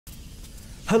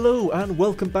Hello and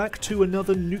welcome back to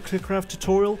another NuclearCraft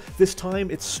tutorial. This time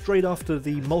it's straight after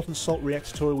the molten salt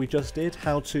reactor tutorial we just did.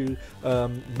 How to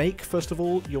make, first of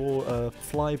all, your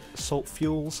fly salt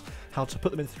fuels, how to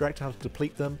put them into the reactor, how to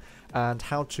deplete them, and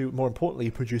how to, more importantly,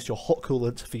 produce your hot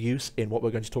coolant for use in what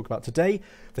we're going to talk about today,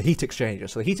 the heat exchanger.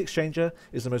 So the heat exchanger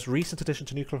is the most recent addition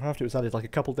to NuclearCraft. It was added like a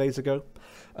couple days ago,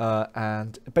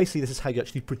 and basically this is how you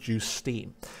actually produce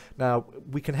steam. Now,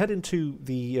 we can head into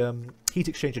the heat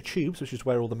exchanger tubes, which is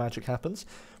where all the magic happens.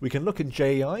 We can look in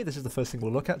JEI. This is the first thing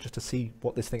we'll look at, just to see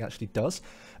what this thing actually does.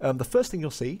 The first thing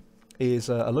you'll see is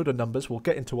a load of numbers. We'll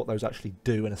get into what those actually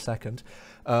do in a second.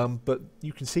 But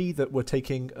you can see that we're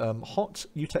taking hot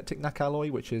eutectic NaC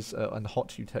alloy, which is and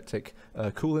hot eutectic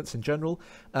coolants in general,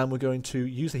 and we're going to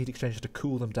use the heat exchanger to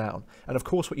cool them down. And of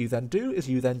course what you then do is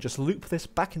you then just loop this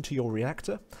back into your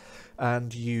reactor,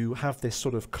 and you have this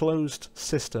sort of closed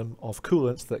system of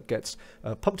coolants that gets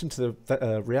pumped into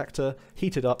the reactor,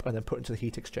 heated up, and then put into the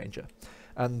heat exchanger.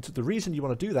 And the reason you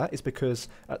want to do that is because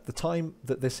at the time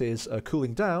that this is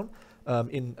cooling down,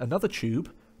 in another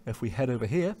tube, if we head over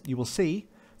here, you will see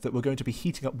that we're going to be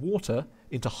heating up water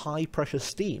into high pressure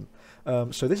steam.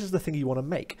 So this is the thing you want to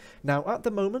make. Now at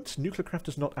the moment, NuclearCraft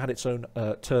does not add its own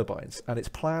turbines, and it's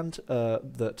planned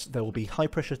that there will be high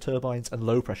pressure turbines and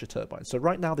low pressure turbines. So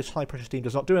right now this high pressure steam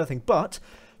does not do anything, but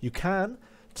you can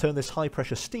turn this high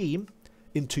pressure steam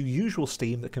into usual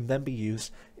steam that can then be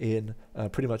used in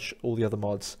pretty much all the other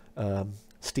mods,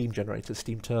 steam generators,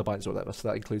 steam turbines or whatever. So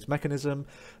that includes mechanism,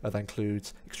 that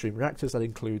includes extreme reactors, that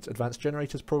includes advanced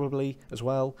generators probably as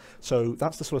well. So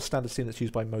that's the sort of standard steam that's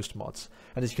used by most mods.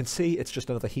 And as you can see, it's just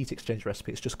another heat exchanger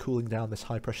recipe. It's just cooling down this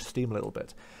high pressure steam a little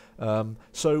bit.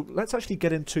 So let's actually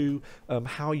get into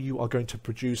how you are going to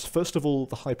produce, first of all,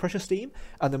 the high pressure steam,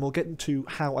 and then we'll get into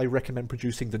how I recommend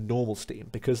producing the normal steam,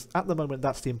 because at the moment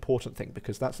that's the important thing,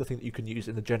 because that's the thing that you can use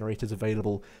in the generators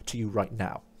available to you right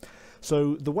now.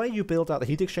 So the way you build out the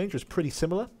heat exchanger is pretty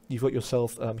similar. You've got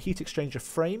yourself heat exchanger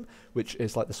frame, which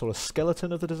is like the sort of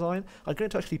skeleton of the design. I'm going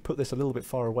to actually put this a little bit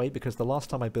far away, because the last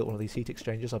time I built one of these heat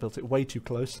exchangers, I built it way too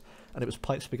close, and it was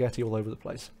pipe spaghetti all over the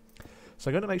place.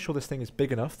 So I'm going to make sure this thing is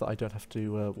big enough that I don't have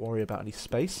to worry about any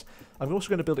space. I'm also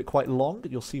going to build it quite long,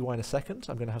 and you'll see why in a second.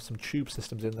 I'm going to have some tube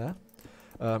systems in there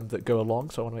that go along,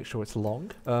 so I want to make sure it's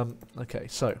long. Okay,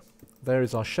 so there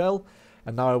is our shell.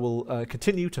 And now I will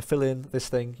continue to fill in this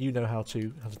thing. You know how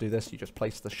to do this. You just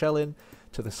place the shell in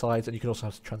to the sides, and you can also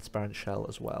have a transparent shell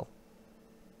as well.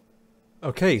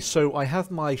 Okay, so I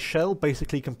have my shell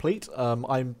basically complete.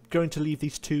 I'm going to leave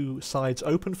these two sides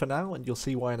open for now, and you'll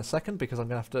see why in a second, because I'm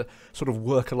going to have to sort of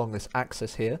work along this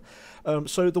axis here.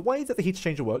 So the way that the heat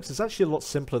exchanger works is actually a lot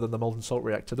simpler than the molten salt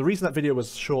reactor. The reason that video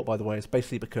was short, by the way, is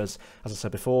basically because, as I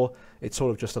said before, it's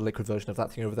sort of just a liquid version of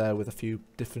that thing over there with a few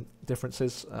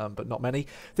differences, but not many.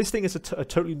 This thing is a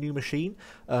totally new machine,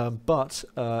 but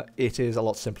it is a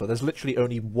lot simpler. There's literally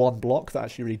only one block that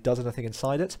actually really does anything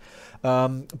inside it,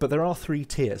 but there are three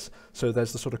tiers. So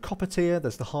there's the sort of copper tier,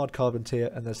 there's the hard carbon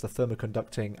tier, and there's the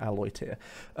thermoconducting alloy tier.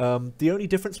 The only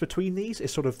difference between these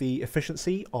is sort of the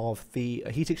efficiency of the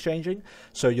heat exchanging.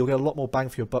 So you'll get a lot more bang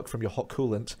for your buck from your hot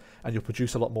coolant, and you'll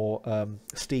produce a lot more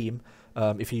steam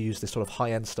if you use this sort of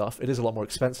high-end stuff. It is a lot more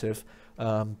expensive,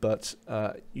 but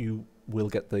you will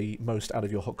get the most out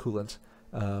of your hot coolant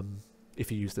if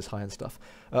you use this high-end stuff.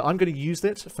 I'm going to use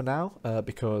it for now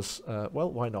because, well,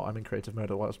 why not? I'm in creative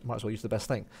mode, I might as well use the best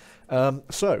thing.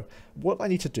 So what I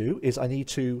need to do is I need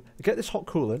to get this hot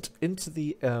coolant into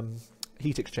the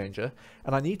heat exchanger,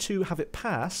 and I need to have it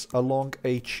pass along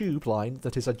a tube line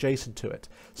that is adjacent to it.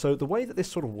 So the way that this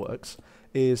sort of works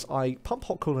is I pump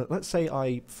hot coolant. Let's say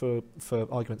for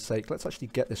argument's sake, let's actually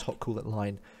get this hot coolant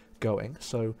line going.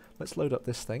 So let's load up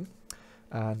this thing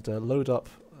and load up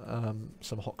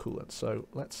some hot coolant. So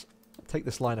let's take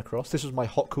this line across. This was my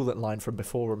hot coolant line from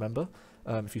before, remember,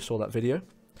 if you saw that video.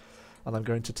 And I'm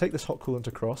going to take this hot coolant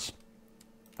across,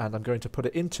 and I'm going to put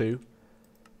it into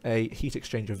a heat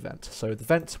exchanger vent. So the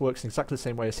vent works in exactly the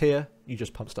same way as here. You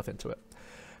just pump stuff into it,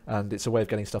 and it's a way of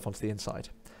getting stuff onto the inside.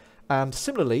 And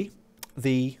similarly,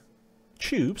 the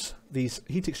tubes, these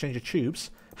heat exchanger tubes,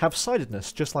 have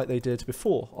sidedness just like they did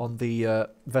before on the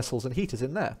vessels and heaters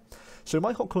in there. So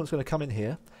my hot coolant's going to come in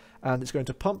here, and it's going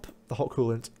to pump the hot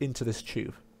coolant into this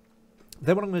tube.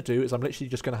 Then what I'm going to do is I'm literally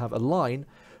just going to have a line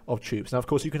of tubes. Now, of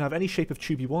course, you can have any shape of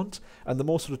tube you want, and the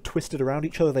more sort of twisted around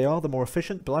each other they are, the more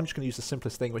efficient, but I'm just going to use the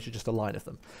simplest thing, which is just a line of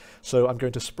them. So I'm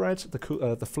going to spread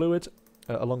the fluid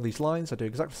along these lines. I do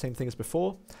exactly the same thing as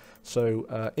before.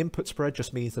 So input spread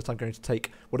just means that I'm going to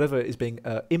take whatever is being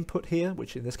input here,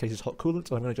 which in this case is hot coolant,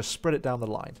 and I'm going to just spread it down the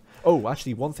line. Oh,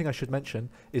 actually, one thing I should mention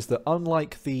is that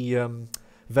unlike the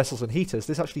vessels and heaters,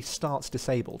 this actually starts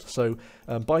disabled. So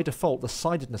by default, the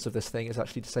sidedness of this thing is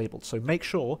actually disabled. So make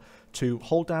sure to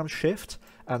hold down Shift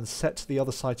and set the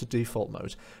other side to default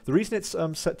mode. The reason it's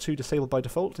set to disabled by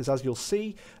default is, as you'll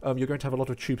see, you're going to have a lot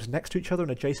of tubes next to each other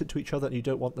and adjacent to each other, and you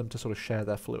don't want them to sort of share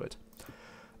their fluid.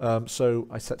 So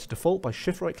I set to default by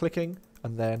Shift right clicking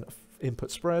and then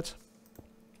input spread.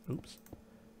 Oops.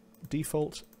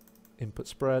 Default, input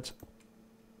spread,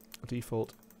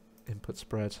 default, input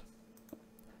spread,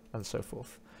 and so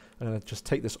forth. And I'm going to just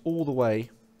take this all the way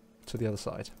to the other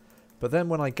side. But then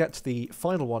when I get to the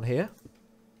final one here,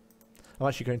 I'm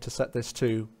actually going to set this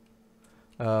to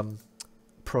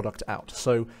product out.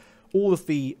 So all of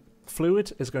the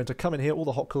fluid is going to come in here, all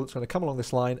the hot coolant is going to come along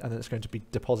this line, and then it's going to be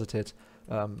deposited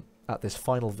at this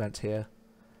final vent here.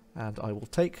 And I will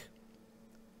take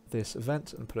this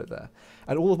vent and put it there.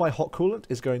 And all of my hot coolant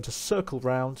is going to circle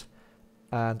round,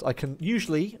 and I can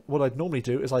usually, what I'd normally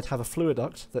do is I'd have a fluid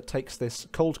duct that takes this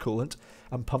cold coolant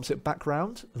and pumps it back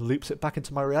round and loops it back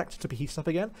into my reactor to be heated up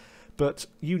again. But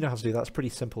you know how to do that. It's pretty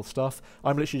simple stuff.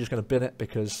 I'm literally just going to bin it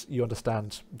because you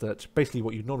understand that basically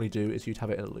what you'd normally do is you'd have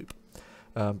it in a loop.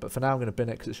 But for now I'm going to bin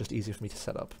it because it's just easier for me to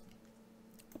set up.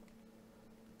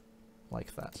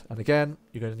 Like that. And again,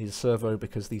 you're going to need a servo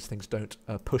because these things don't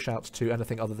push out to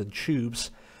anything other than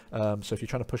tubes. So if you're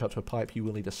trying to push out to a pipe, you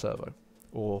will need a servo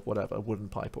or whatever, a wooden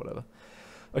pipe or whatever.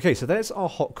 Okay, so there's our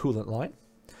hot coolant line.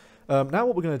 Now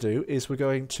what we're going to do is we're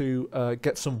going to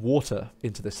get some water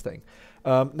into this thing.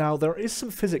 Now there is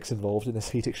some physics involved in this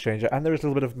heat exchanger, and there is a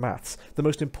little bit of maths. The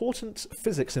most important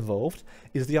physics involved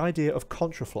is the idea of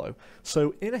contraflow.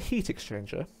 So in a heat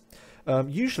exchanger,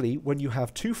 usually when you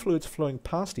have two fluids flowing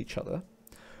past each other,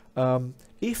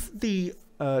 if the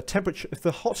temperature, if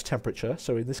the hot temperature,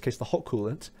 so in this case the hot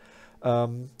coolant,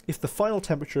 if the final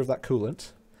temperature of that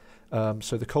coolant,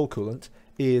 so the cold coolant,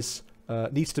 is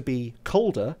needs to be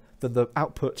colder than the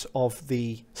output of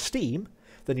the steam,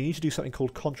 then you need to do something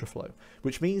called contraflow,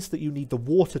 which means that you need the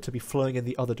water to be flowing in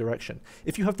the other direction.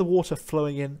 If you have the water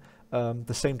flowing in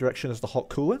the same direction as the hot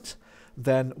coolant,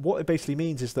 then what it basically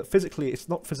means is that physically it's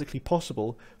not physically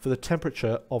possible for the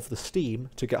temperature of the steam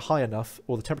to get high enough,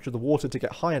 or the temperature of the water to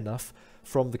get high enough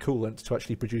from the coolant to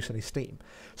actually produce any steam.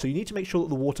 So you need to make sure that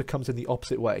the water comes in the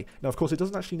opposite way. Now of course it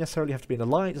doesn't actually necessarily have to be in a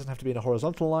line, it doesn't have to be in a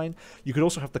horizontal line. You could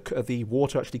also have the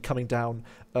water actually coming down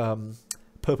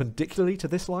perpendicularly to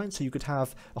this line, so you could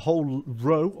have a whole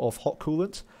row of hot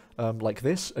coolant like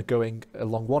this going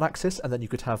along one axis, and then you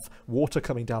could have water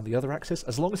coming down the other axis.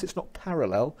 As long as it's not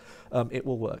parallel, it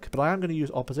will work. But I am going to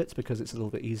use opposites because it's a little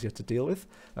bit easier to deal with,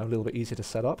 a little bit easier to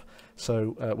set up,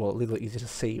 so well, a little bit easier to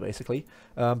see basically.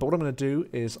 But what I'm going to do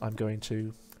is I'm going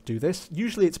to do this.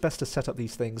 Usually it's best to set up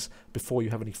these things before you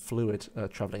have any fluid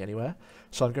traveling anywhere.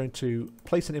 So I'm going to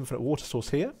place an infinite water source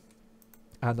here,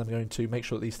 and I'm going to make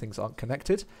sure that these things aren't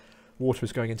connected. Water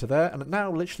is going into there, and I'm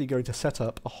now literally going to set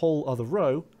up a whole other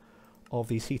row of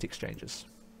these heat exchangers.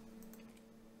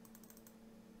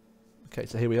 Okay,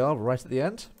 so here we are right at the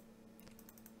end,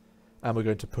 and we're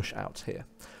going to push out here.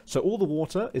 So all the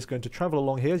water is going to travel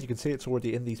along here. As you can see, it's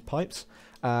already in these pipes,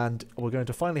 and we're going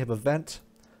to finally have a vent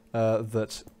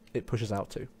that it pushes out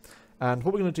to. And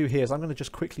what we're going to do here is I'm going to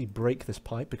just quickly break this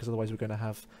pipe, because otherwise we're going to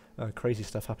have crazy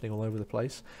stuff happening all over the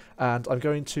place. And I'm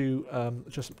going to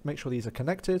just make sure these are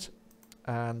connected.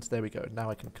 And there we go.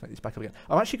 Now I can connect these back up again.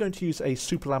 I'm actually going to use a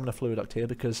superlaminar fluid duct here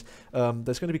because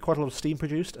there's going to be quite a lot of steam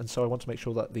produced, and so I want to make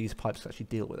sure that these pipes actually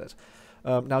deal with it.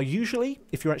 Now usually,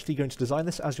 if you're actually going to design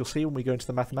this, as you'll see when we go into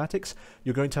the mathematics,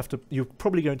 you're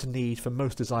probably going to need, for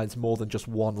most designs, more than just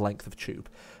one length of tube.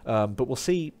 But we'll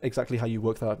see exactly how you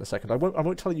work that out in a second. I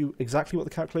won't tell you exactly what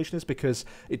the calculation is because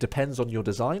it depends on your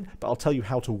design, but I'll tell you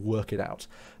how to work it out.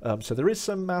 So there is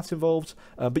some maths involved,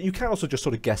 but you can also just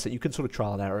sort of guess it. You can sort of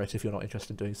trial and error it if you're not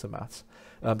interested in doing some maths.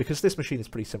 Because this machine is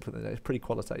pretty simple, it's pretty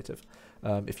qualitative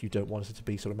if you don't want it to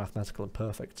be sort of mathematical and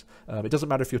perfect. It doesn't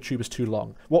matter if your tube is too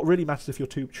long. What really matters if your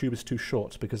tube is too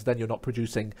short, because then you're not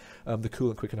producing the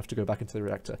coolant quick enough to go back into the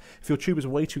reactor. If your tube is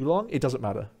way too long, it doesn't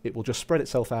matter. It will just spread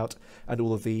itself out, and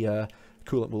all of the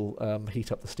coolant will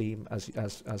heat up the steam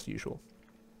as usual.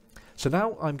 So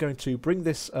now I'm going to bring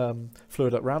this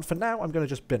fluid up round. For now, I'm going to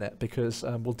just bin it because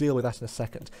we'll deal with that in a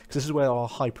second, because this is where our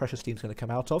high pressure steam is going to come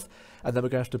out of, and then we're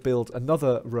going to have to build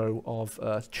another row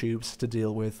of tubes to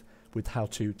deal with how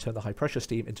to turn the high pressure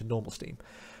steam into normal steam.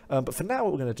 But for now,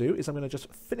 what we're going to do is I'm going to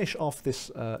just finish off this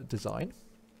design.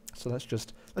 So let's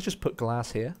just put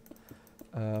glass here,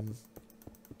 and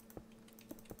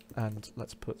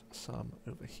let's put some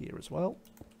over here as well.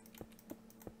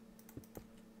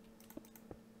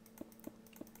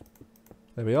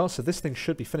 There we are. So this thing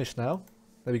should be finished now.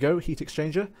 There we go, heat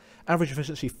exchanger. Average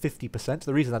efficiency 50%.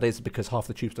 The reason that is because half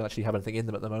the tubes don't actually have anything in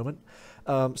them at the moment.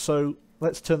 So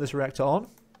let's turn this reactor on,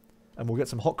 and we'll get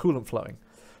some hot coolant flowing.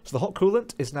 So the hot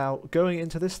coolant is now going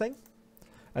into this thing,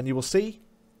 and you will see,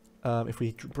 if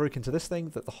we broke into this thing,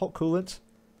 that the hot coolant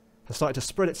has started to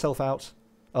spread itself out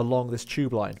along this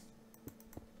tube line.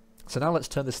 So now let's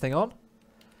turn this thing on,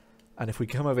 and if we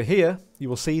come over here, you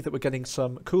will see that we're getting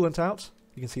some coolant out.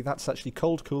 You can see that's actually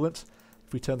cold coolant.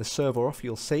 If we turn the server off,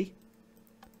 you'll see.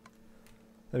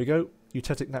 There we go,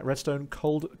 Eutetic Nat Redstone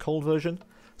cold version.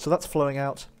 So that's flowing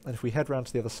out, and if we head round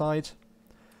to the other side,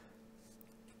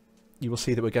 you will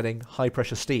see that we're getting high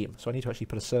pressure steam. So I need to actually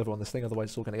put a servo on this thing, otherwise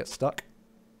it's all going to get stuck.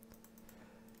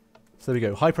 So there we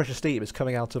go, high pressure steam is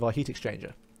coming out of our heat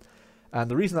exchanger. And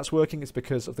the reason that's working is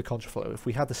because of the contraflow. If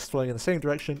we had this flowing in the same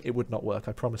direction, it would not work,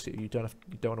 I promise you. You don't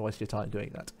want to waste your time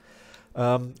doing that.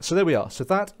 So there we are. So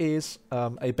that is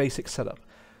a basic setup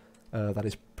that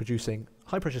is producing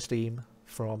high pressure steam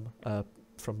from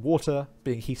water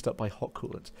being heated up by hot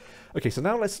coolant. Okay, so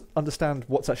now let's understand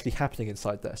what's actually happening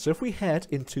inside there. So if we head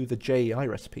into the JEI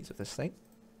recipes of this thing,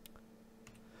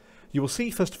 you will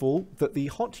see first of all that the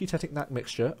hot Eutetic Nat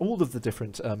mixture, all of the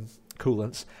different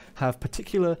coolants, have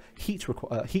particular heat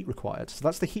required. So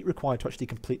that's the heat required to actually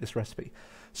complete this recipe.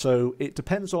 So it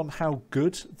depends on how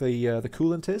good the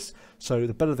coolant is. So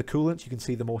the better the coolant, you can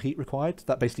see the more heat required.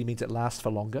 That basically means it lasts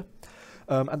for longer.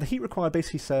 And the heat required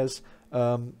basically says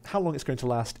how long it's going to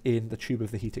last in the tube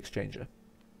of the heat exchanger.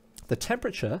 The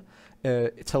temperature,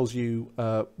 it tells you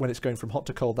when it's going from hot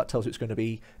to cold, that tells you it's going to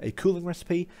be a cooling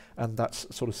recipe, and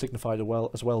that's sort of signified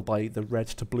as well by the red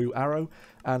to blue arrow.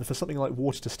 And for something like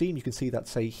water to steam, you can see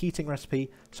that's a heating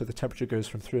recipe, so the temperature goes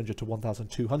from 300 to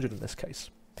 1200 in this case.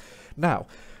 Now,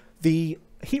 the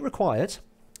heat required,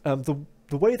 the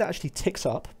way that actually ticks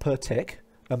up per tick,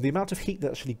 the amount of heat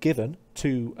that's actually given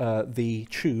to the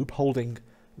tube holding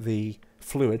the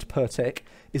fluid per tick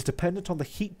is dependent on the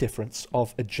heat difference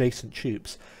of adjacent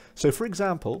tubes. So for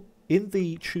example, in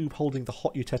the tube holding the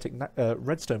hot Eutetic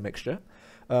redstone mixture,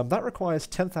 that requires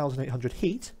 10,800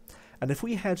 heat, and if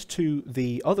we head to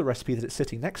the other recipe that it's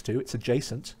sitting next to, it's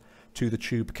adjacent to the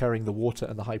tube carrying the water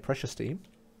and the high pressure steam,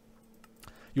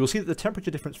 you will see that the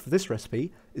temperature difference for this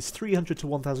recipe is 300 to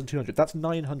 1200. That's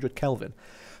 900 Kelvin.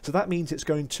 So that means it's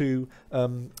going to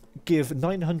give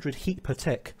 900 heat per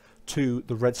tick to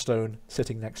the redstone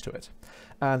sitting next to it.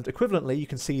 And equivalently, you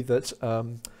can see that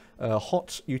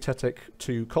hot Eutetic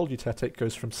to cold Eutetic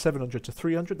goes from 700 to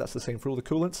 300. That's the same for all the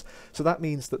coolants. So that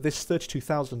means that this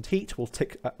 32,000 heat will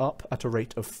tick up at a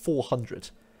rate of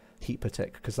 400 heat per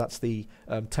tick, because that's the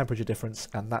temperature difference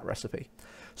and that recipe.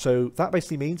 So that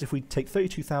basically means if we take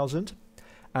 32,000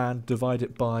 and divide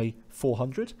it by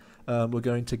 400, we're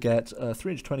going to get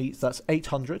 320, so that's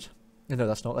 800. No,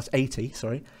 that's not, that's 80,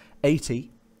 sorry.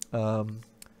 80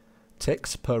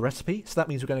 ticks per recipe. So that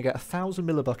means we're going to get 1,000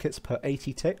 millibuckets per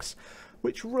 80 ticks,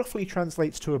 which roughly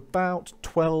translates to about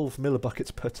 12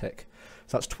 millibuckets per tick.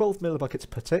 So that's 12 millibuckets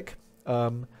per tick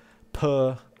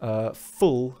per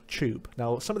full tube.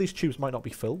 Now, some of these tubes might not be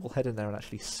full. We'll head in there and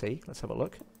actually see. Let's have a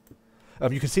look.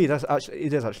 You can see it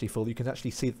is actually full. You can actually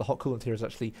see that the hot coolant here is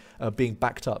actually being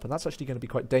backed up, and that's actually going to be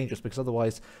quite dangerous, because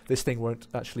otherwise this thing won't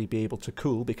actually be able to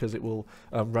cool, because it will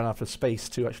run out of space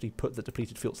to actually put the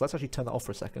depleted fuel. So let's actually turn that off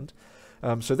for a second.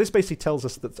 So this basically tells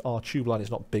us that our tube line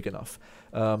is not big enough.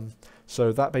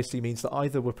 So that basically means that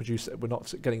either we're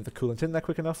not getting the coolant in there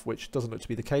quick enough, which doesn't look to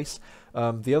be the case.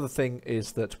 The other thing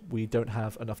is that we don't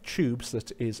have enough tubes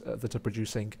that are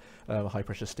producing high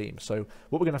pressure steam. So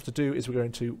what we're going to have to do is we're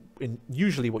going to,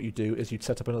 usually what you do is you'd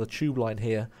set up another tube line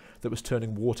here that was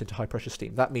turning water into high pressure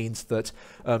steam. That means that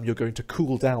you're going to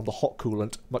cool down the hot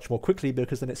coolant much more quickly,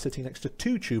 because then it's sitting next to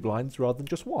two tube lines rather than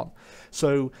just one.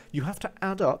 So you have to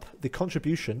add up the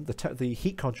contribution, the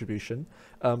heat contribution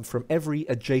from every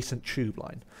adjacent tube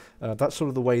line. That's sort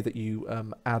of the way that you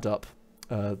add up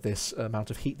this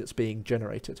amount of heat that's being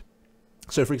generated.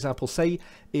 So for example, say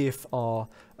if our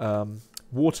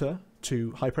water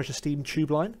to high pressure steam tube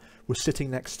line was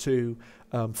sitting next to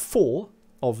 4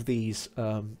 of these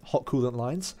hot coolant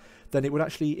lines, then it would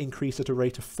actually increase at a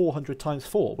rate of 400 times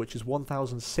 4, which is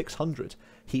 1,600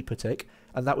 heat per tick,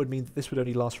 and that would mean that this would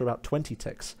only last for about 20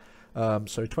 ticks.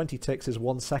 So 20 ticks is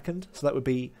 1 second, so that would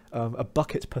be a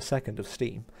bucket per second of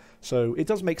steam. So it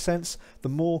does make sense. The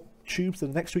more tubes that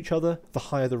are next to each other, the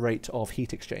higher the rate of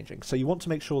heat exchanging. So you want to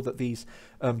make sure that these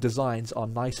designs are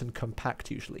nice and compact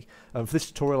usually. For this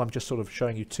tutorial, I'm just sort of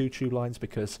showing you 2 tube lines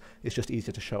because it's just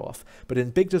easier to show off. But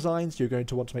in big designs, you're going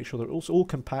to want to make sure they're also all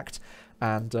compact,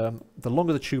 and the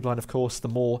longer the tube line, of course, the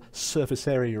more surface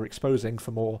area you're exposing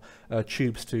for more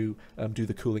tubes to do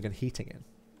the cooling and heating in.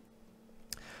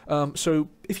 So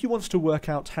if you want to work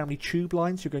out how many tube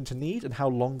lines you're going to need and how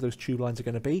long those tube lines are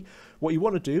going to be, what you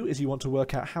want to do is you want to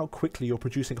work out how quickly you're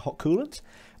producing hot coolant,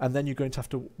 and then you're going to have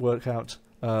to work out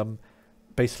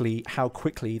basically how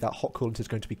quickly that hot coolant is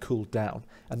going to be cooled down,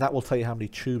 and that will tell you how many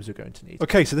tubes you're going to need.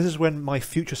 Okay, so this is when my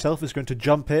future self is going to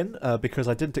jump in because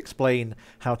I didn't explain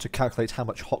how to calculate how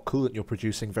much hot coolant you're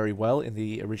producing very well in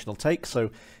the original take, so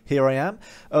here I am.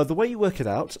 The way you work it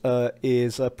out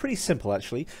is pretty simple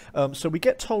actually. So we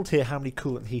get told here how many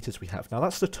coolant heaters we have. Now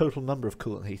that's the total number of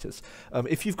coolant heaters.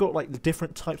 If you've got like the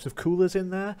different types of coolers in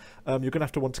there, you're going to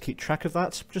have to want to keep track of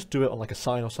that. Just do it on like a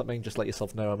sign or something, just let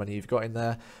yourself know how many you've got in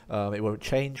there. It won't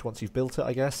change once you've built it,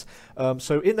 I guess.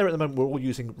 So in there at the moment we're all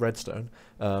using redstone,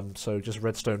 so just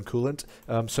redstone coolant.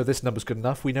 So this number's good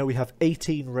enough. We know we have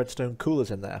 18 redstone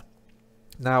coolers in there.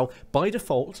 Now, by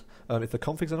default, if the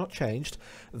configs are not changed,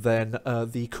 then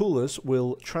the coolers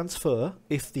will transfer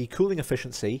if the cooling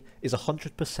efficiency is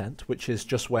 100%, which is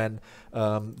just when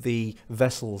the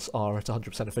vessels are at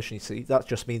 100% efficiency. That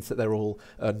just means that they're all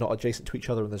not adjacent to each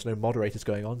other and there's no moderators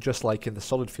going on, just like in the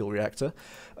solid fuel reactor.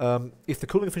 If the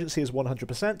cooling efficiency is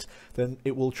 100%, then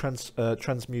it will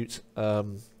transmute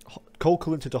cold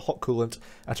coolant into hot coolant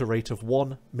at a rate of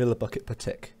 1 millibucket per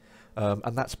tick.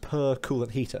 And that's per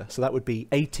coolant heater, so that would be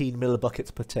 18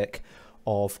 millibuckets per tick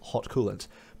of hot coolant.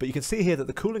 But you can see here that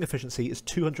the cooling efficiency is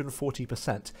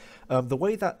 240%. The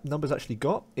way that number's actually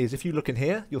got is if you look in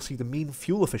here, you'll see the mean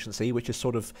fuel efficiency, which is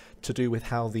sort of to do with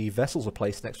how the vessels are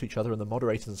placed next to each other and the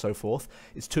moderators and so forth,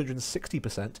 is 260%.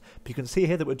 But you can see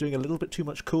here that we're doing a little bit too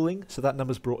much cooling, so that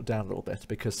number's brought down a little bit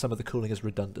because some of the cooling is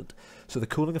redundant. So the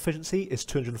cooling efficiency is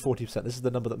 240%. This is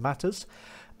the number that matters.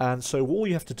 And so all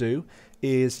you have to do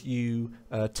is you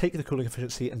take the cooling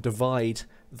efficiency and divide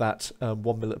that 1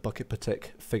 millibucket per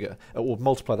tick figure, or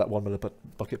multiply that 1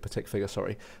 millibucket per tick figure,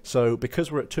 sorry. So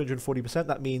because we're at 240%,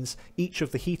 that means each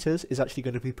of the heaters is actually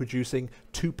going to be producing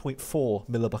 2.4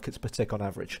 millibuckets per tick on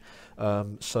average.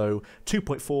 So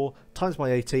 2.4 times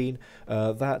by 18,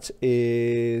 that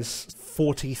is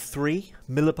 43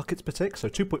 millibuckets per tick. So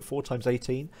 2.4 times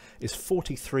 18 is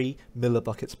 43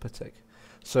 millibuckets per tick.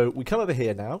 So we come over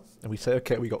here now and we say,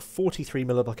 okay, we got 43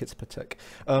 millibuckets per tick.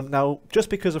 Now, just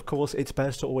because, of course, it's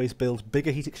best to always build bigger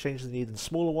heat exchangers than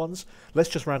smaller ones, let's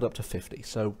just round up to 50.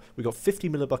 So we got 50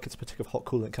 millibuckets per tick of hot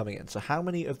coolant coming in. So how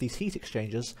many of these heat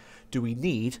exchangers do we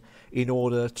need in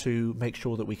order to make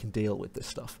sure that we can deal with this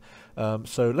stuff?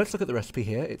 So let's look at the recipe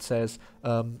here. It says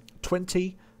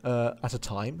 20 at a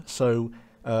time. So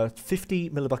 50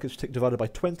 millibuckets per tick divided by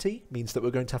 20 means that we're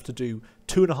going to have to do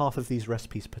 2.5 of these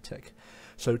recipes per tick.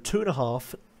 So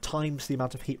 2.5 times the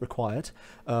amount of heat required,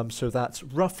 so that's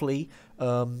roughly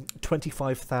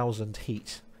 25,000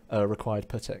 heat required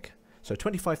per tick. So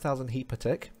 25,000 heat per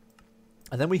tick.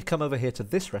 And then we come over here to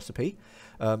this recipe,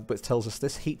 but it tells us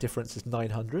this heat difference is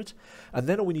 900. And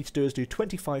then all we need to do is do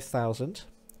 25,000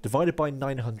 divided by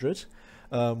 900,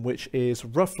 which is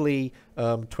roughly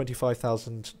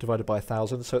 25,000 divided by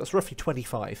 1,000, so that's roughly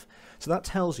 25. So that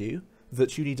tells you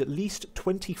that you need at least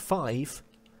 25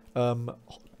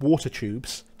 water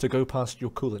tubes to go past your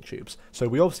coolant tubes. So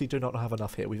we obviously do not have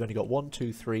enough here. We've only got 1,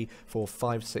 2, 3, 4,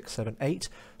 5, 6, 7, 8.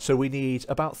 So we need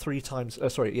about 3 times,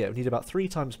 we need about 3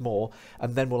 times more,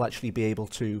 and then we'll actually be able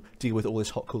to deal with all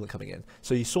this hot coolant coming in.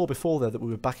 So you saw before there that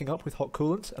we were backing up with hot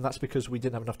coolant, and that's because we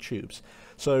didn't have enough tubes.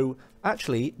 So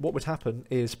actually what would happen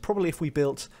is probably if we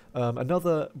built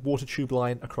another water tube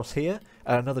line across here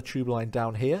and another tube line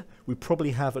down here, we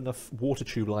probably have enough water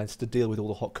tube lines to deal with all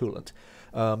the hot coolant.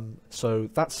 So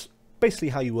that's basically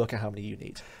how you work out how many you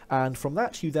need. And from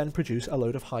that you then produce a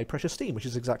load of high pressure steam, which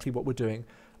is exactly what we're doing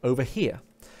over here.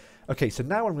 Okay, so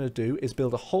now what I'm going to do is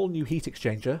build a whole new heat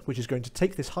exchanger, which is going to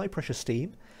take this high pressure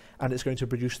steam and it's going to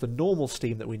produce the normal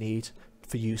steam that we need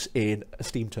for use in a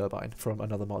steam turbine from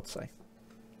another mod, say.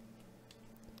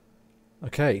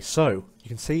 Okay, so you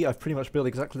can see I've pretty much built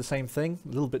exactly the same thing, a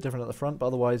little bit different at the front, but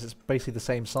otherwise it's basically the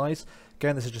same size.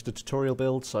 Again, this is just a tutorial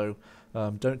build, so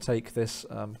don't take this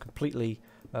completely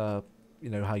you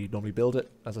know how you normally build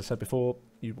it. As I said before,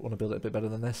 you want to build it a bit better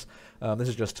than this. This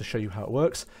is just to show you how it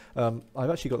works. I've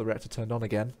actually got the reactor turned on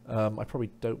again. I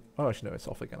probably don't... Oh, actually no, it's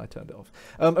off again. I turned it off.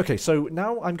 Okay, so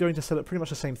now I'm going to set up pretty much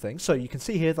the same thing. So you can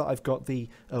see here that I've got the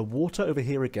water over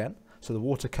here again. So the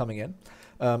water coming in.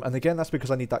 And again, that's because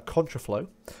I need that contraflow.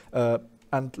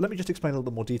 And let me just explain a little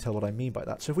bit more detail what I mean by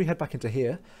that. So if we head back into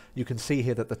here, you can see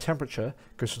here that the temperature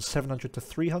goes from 700 to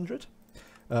 300.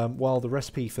 While the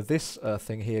recipe for this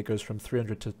thing here goes from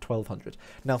 300 to 1200.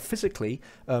 Now physically,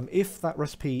 if that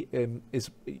recipe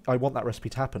I want that recipe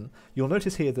to happen, you'll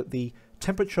notice here that the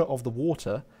temperature of the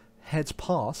water heads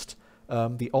past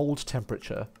the old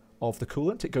temperature of the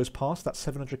coolant. It goes past that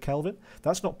 700 Kelvin.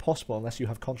 That's not possible unless you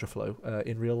have contraflow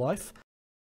in real life.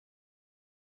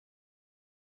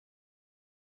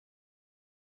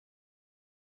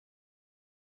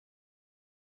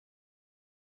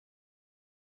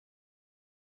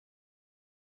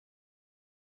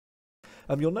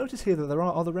 You'll notice here that there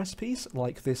are other recipes,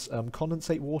 like this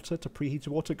condensate water to preheated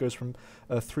water goes from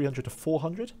 300 to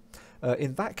 400.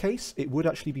 In that case, it would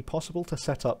actually be possible to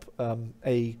set up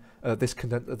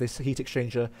this heat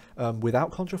exchanger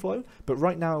without contraflow, but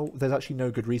right now there's actually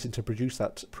no good reason to produce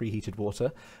that preheated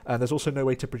water, and there's also no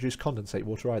way to produce condensate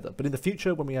water either. But in the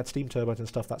future, when we add steam turbines and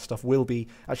stuff, that stuff will be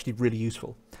actually really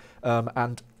useful.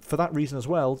 And for that reason as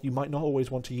well, you might not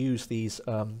always want to use these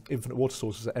infinite water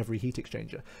sources at every heat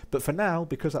exchanger. But for now,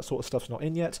 because that sort of stuff's not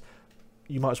in yet,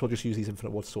 you might as well just use these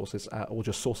infinite water sources or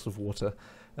just sources of water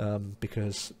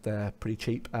because they're pretty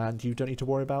cheap and you don't need to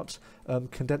worry about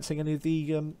condensing any of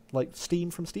the like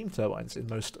steam from steam turbines in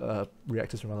most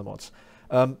reactors from other mods.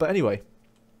 But anyway,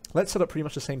 let's set up pretty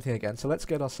much the same thing again. So let's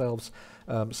get ourselves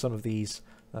some of these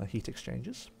heat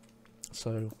exchangers.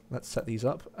 So let's set these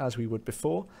up as we would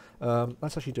before.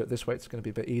 Let's actually do it this way, it's going to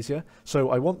be a bit easier. So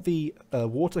I want the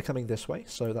water coming this way,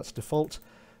 so that's default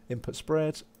input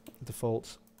spread,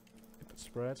 default input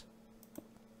spread.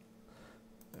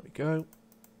 There we go.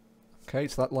 Okay,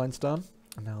 so that line's done.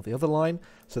 And now the other line.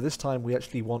 So this time we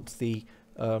actually want the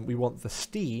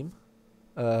steam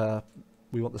high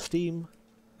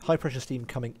pressure steam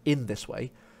coming in this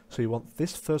way. So we want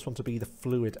this first one to be the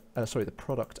fluid, the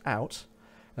product out.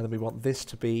 And then we want this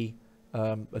to be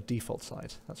a default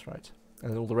side. That's right.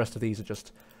 And then all the rest of these are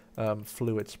just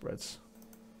fluid spreads.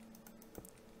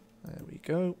 There we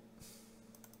go.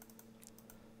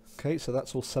 Okay, so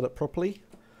that's all set up properly.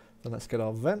 Then let's get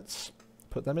our vents,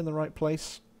 put them in the right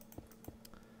place.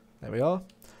 There we are.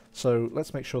 So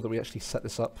let's make sure that we actually set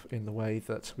this up in the way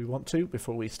that we want to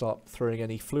before we start throwing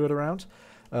any fluid around.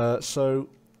 So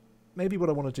maybe what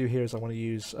I want to do here is I want to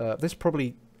use, this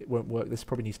probably it won't work, this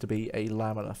probably needs to be a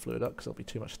laminar fluid duct because there'll be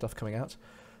too much stuff coming out.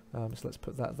 So let's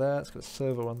put that there, let's get a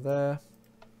servo on there.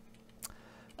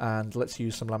 And let's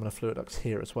use some laminar fluid ducts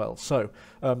here as well. So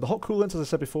the hot coolant, as I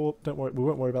said before, don't worry, we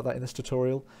won't worry about that in this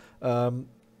tutorial.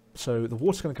 So the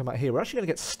water's going to come out here. We're actually going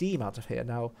to get steam out of here.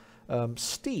 Now,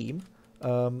 steam,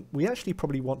 we actually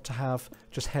probably want to have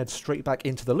just head straight back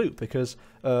into the loop because,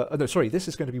 no, sorry, this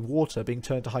is going to be water being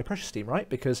turned to high pressure steam, right?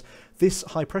 Because this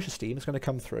high pressure steam is going to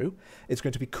come through. It's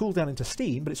going to be cooled down into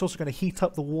steam, but it's also going to heat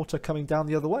up the water coming down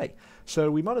the other way. So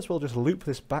we might as well just loop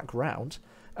this back round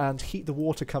and heat the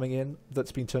water coming in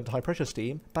that's been turned to high pressure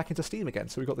steam back into steam again.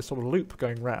 So we've got this sort of loop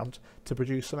going round to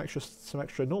produce some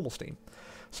extra normal steam.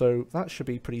 So that should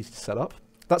be pretty easy to set up.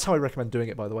 That's how I recommend doing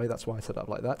it, by the way. That's why I set it up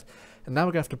like that. And now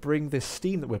we're going to have to bring this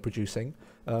steam that we're producing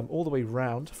all the way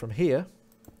round from here.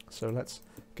 So let's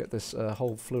get this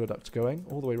whole fluid duct going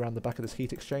all the way around the back of this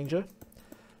heat exchanger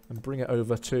and bring it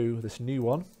over to this new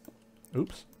one.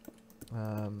 Oops.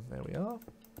 There we are.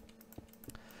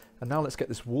 And now let's get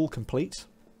this wall complete.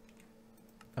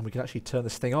 And we can actually turn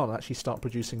this thing on and actually start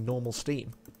producing normal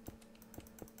steam.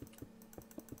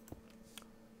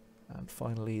 And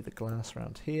finally the glass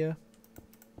around here.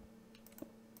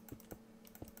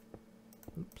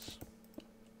 Oops.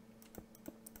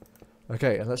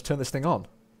 Okay, and let's turn this thing on.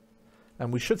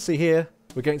 And we should see here,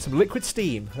 we're getting some liquid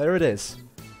steam. There it is.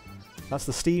 That's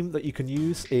the steam that you can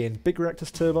use in big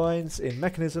reactors turbines, in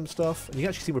mechanism stuff. And you can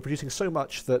actually see we're producing so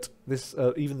much that this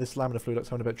even this laminar fluid duct's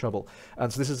having a bit of trouble.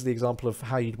 And so this is the example of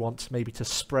how you'd want maybe to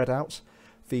spread out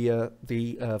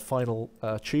the final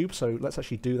tube. So let's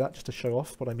actually do that just to show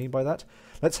off what I mean by that.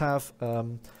 Let's have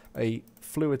an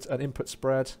input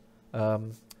spread.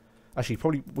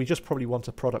 Actually, we just probably want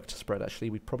a product spread, actually.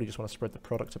 We probably just want to spread the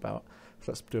product about.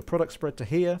 So let's do a product spread to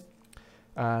here.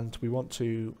 And we want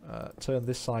to turn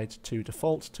this side to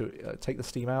default to take the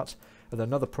steam out. And then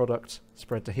another product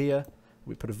spread to here.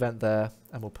 We put a vent there.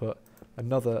 And we'll put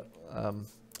another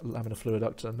laminar fluid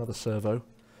duct, another servo.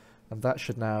 And that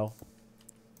should now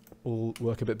all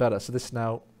work a bit better. So this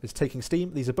now is taking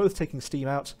steam. These are both taking steam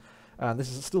out. And this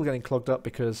is still getting clogged up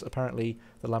because apparently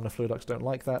the laminar fluid ducts don't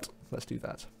like that. Let's do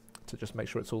that to just make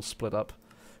sure it's all split up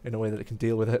in a way that it can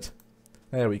deal with it.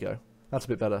 There we go. That's a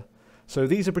bit better. So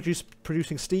these are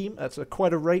producing steam at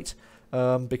quite a rate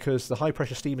because the high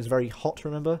pressure steam is very hot,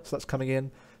 remember? So that's coming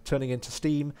in, turning into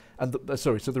steam. And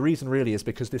so the reason really is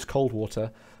because this cold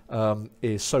water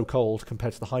is so cold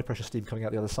compared to the high pressure steam coming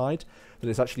out the other side that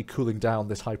it's actually cooling down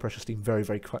this high pressure steam very,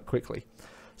 very quickly.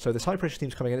 So this high pressure steam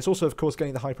is coming in. It's also, of course,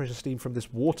 getting the high pressure steam from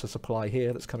this water supply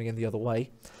here that's coming in the other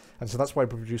way. and so that's why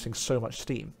we're producing so much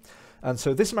steam. And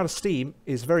so this amount of steam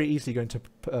is very easily going to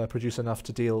produce enough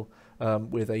to deal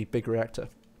with a big reactor.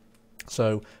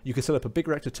 So you can set up a big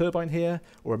reactor turbine here,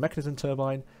 or a mechanism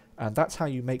turbine, and that's how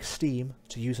you make steam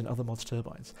to use in other mods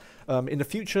turbines. In the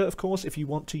future, of course, if you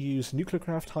want to use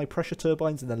NuclearCraft high pressure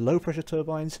turbines and then low pressure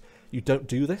turbines, you don't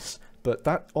do this, but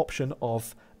that option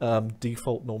of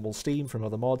default normal steam from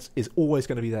other mods is always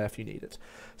going to be there if you need it.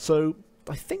 So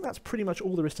I think that's pretty much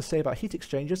all there is to say about heat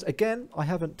exchangers. Again, I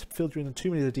haven't filled you in too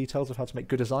many of the details of how to make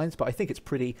good designs, but I think it's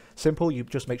pretty simple. You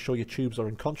just make sure your tubes are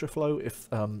in contraflow if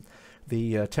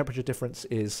the temperature difference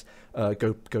is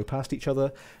go past each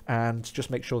other, and just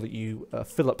make sure that you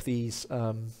fill up these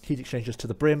heat exchangers to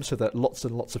the brim so that lots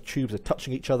and lots of tubes are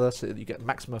touching each other so that you get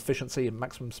maximum efficiency and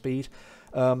maximum speed.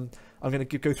 I'm going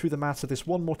to go through the maths of this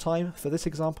one more time for this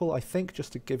example, I think,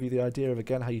 just to give you the idea of,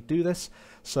 again, how you do this.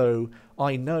 So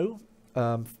I know,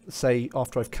 say,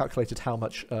 after I've calculated how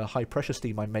much high pressure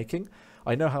steam I'm making,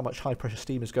 I know how much high pressure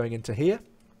steam is going into here.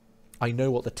 I know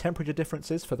what the temperature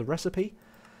difference is for the recipe.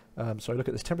 So I look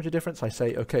at this temperature difference, I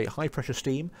say, okay, high pressure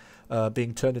steam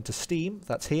being turned into steam,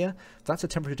 that's here. That's a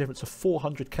temperature difference of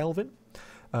 400 Kelvin.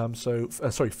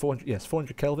 Sorry,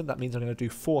 400 Kelvin. That means I'm going to do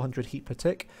 400 heat per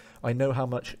tick. I know how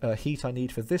much heat I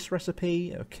need for this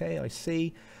recipe. Okay, I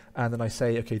see. And then I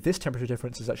say, okay, this temperature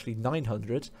difference is actually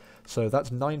 900. So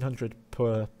that's 900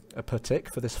 per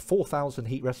tick for this 4,000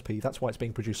 heat recipe. That's why it's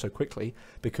being produced so quickly,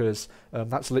 because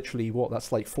that's literally what,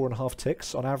 that's like 4.5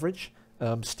 ticks on average.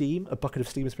 Steam, a bucket of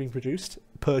steam is being produced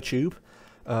per tube.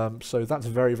 So that's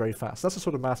very, very fast. That's the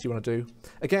sort of math you want to do.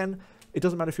 Again, it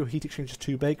doesn't matter if your heat exchange is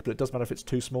too big, but it does matter if it's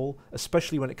too small,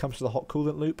 especially when it comes to the hot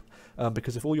coolant loop,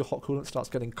 because if all your hot coolant starts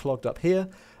getting clogged up here,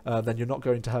 then you're not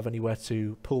going to have anywhere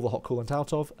to pull the hot coolant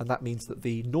out of, and that means that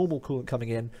the normal coolant coming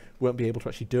in won't be able to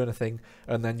actually do anything,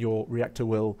 and then your reactor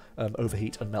will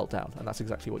overheat and melt down, and that's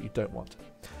exactly what you don't want.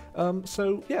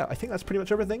 So yeah, I think that's pretty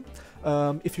much everything.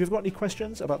 If you've got any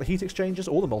questions about the heat exchangers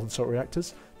or the molten salt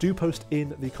reactors, do post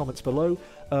in the comments below.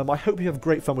 I hope you have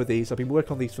great fun with these. I've been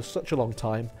working on these for such a long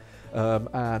time,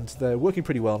 and they're working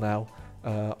pretty well now.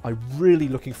 I'm really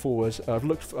looking forward.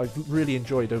 I've really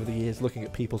enjoyed over the years looking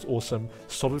at people's awesome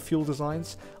solid fuel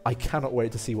designs. I cannot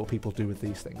wait to see what people do with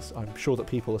these things. I'm sure that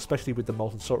people, especially with the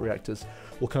molten salt reactors,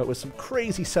 will come up with some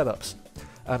crazy setups,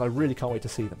 and I really can't wait to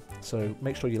see them. So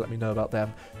make sure you let me know about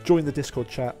them. Join the Discord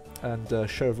chat and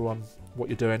show everyone what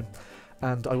you're doing.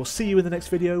 And I will see you in the next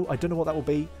video. I don't know what that will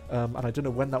be, and I don't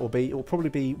know when that will be. It will probably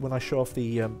be when I show off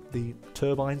the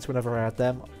turbines, whenever I add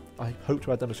them. I hope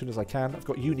to add them as soon as I can. I've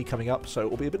got uni coming up, so it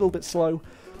will be a little bit slow,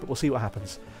 but we'll see what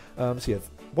happens. So yeah,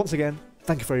 once again,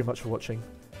 thank you very much for watching.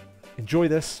 Enjoy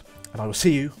this, and I will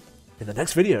see you in the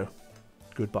next video.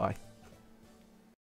 Goodbye.